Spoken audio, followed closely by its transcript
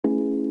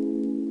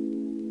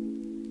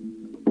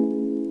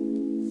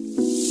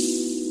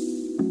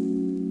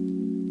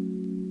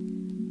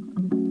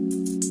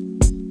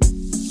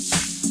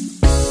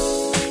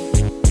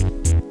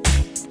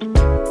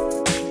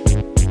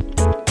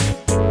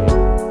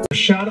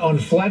Shot on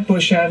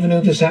Flatbush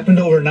Avenue. This happened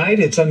overnight.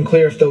 It's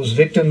unclear if those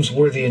victims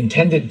were the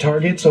intended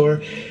targets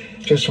or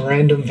just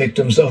random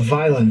victims of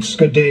violence.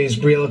 Good day's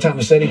Briella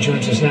Tomasetti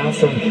joins us now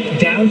from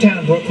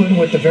downtown Brooklyn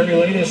with the very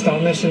latest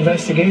on this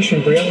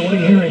investigation. Briella, what are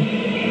you hearing?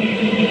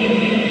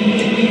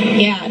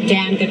 Yeah,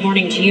 Dan, good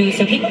morning to you.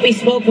 So people we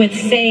spoke with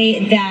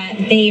say that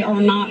they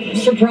are not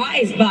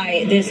surprised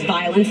by this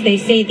violence. They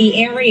say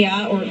the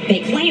area, or they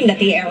claim that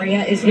the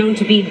area is known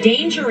to be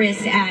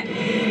dangerous at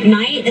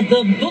night.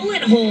 The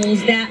bullet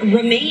holes that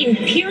remain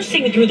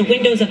piercing through the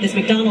windows of this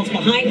McDonald's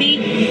behind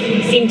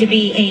me seem to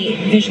be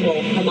a visual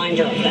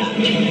reminder of that.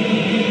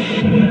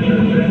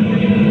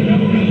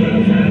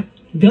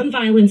 Gun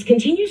violence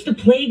continues to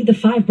plague the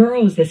 5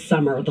 boroughs this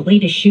summer, the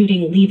latest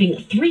shooting leaving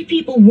 3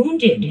 people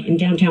wounded in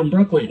downtown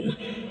Brooklyn.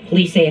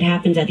 Police say it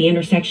happens at the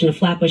intersection of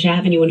Flatbush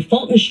Avenue and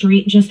Fulton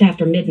Street just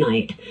after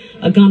midnight.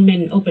 A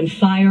gunman opened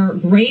fire,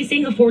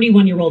 grazing a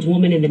 41-year-old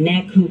woman in the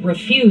neck who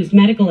refused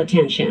medical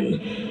attention.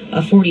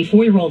 A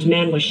 44-year-old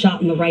man was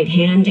shot in the right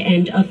hand,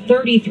 and a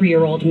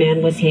 33-year-old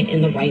man was hit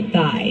in the right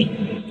thigh.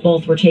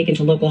 Both were taken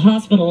to local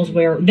hospitals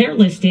where they're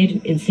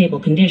listed in stable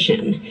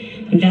condition.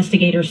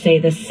 Investigators say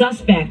the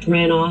suspect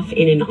ran off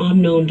in an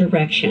unknown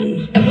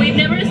direction. We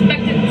never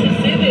expected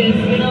to see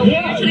this. We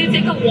actually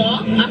take a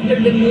walk after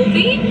the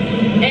movie,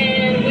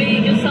 and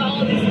we just saw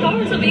all these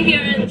cars over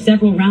here.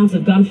 Several rounds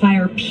of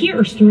gunfire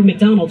pierced through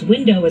McDonald's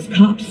window as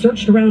cops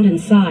searched around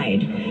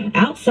inside.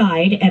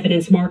 Outside,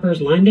 evidence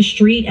markers lined the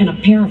street, and a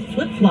pair of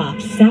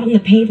flip-flops sat on the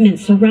pavement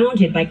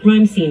surrounded by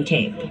crime scene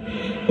tape.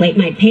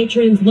 Late-night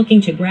patrons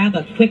looking to grab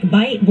a quick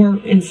bite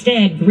were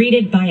instead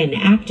greeted by an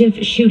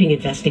active shooting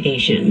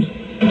investigation.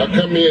 I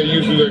come here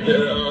usually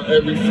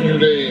every few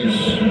days,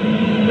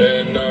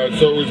 and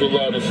it's always a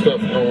lot of stuff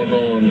going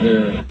on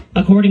here.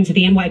 According to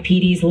the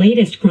NYPD's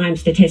latest crime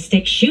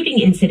statistics, shooting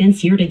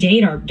incidents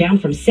year-to-date are down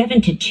from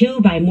 7 to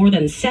 2 by more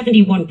than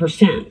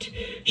 71%.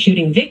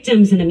 Shooting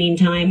victims, in the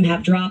meantime,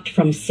 have dropped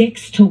from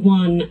 6 to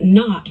 1,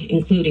 not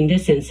including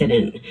this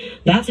incident.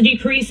 That's a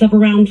decrease of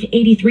around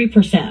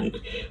 83%.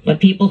 But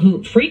people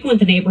who frequent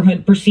the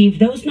neighborhood perceive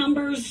those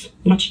numbers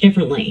much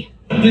differently.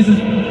 This is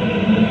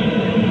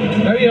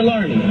very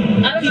alarming.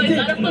 I don't know, it's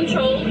out of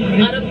control.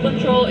 Out of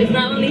control. It's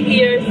not only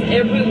here, it's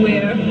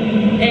everywhere.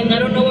 And I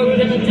don't know what we're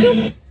going to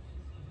do.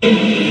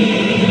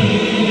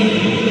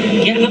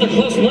 Get another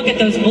close look at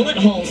those bullet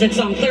holes. It's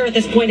unclear at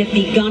this point if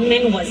the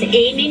gunman was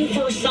aiming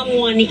for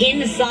someone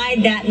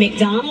inside that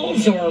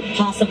McDonald's or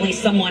possibly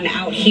someone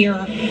out here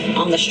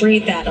on the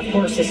street. That, of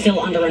course, is still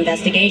under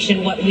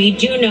investigation. What we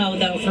do know,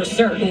 though, for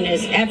certain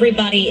is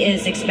everybody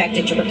is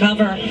expected to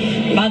recover.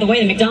 And by the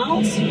way, the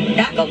McDonald's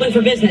back open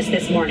for business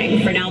this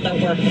morning. For now, though,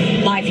 we're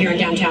live here in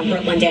downtown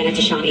Brooklyn. Dan and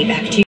Tashani,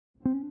 back to you.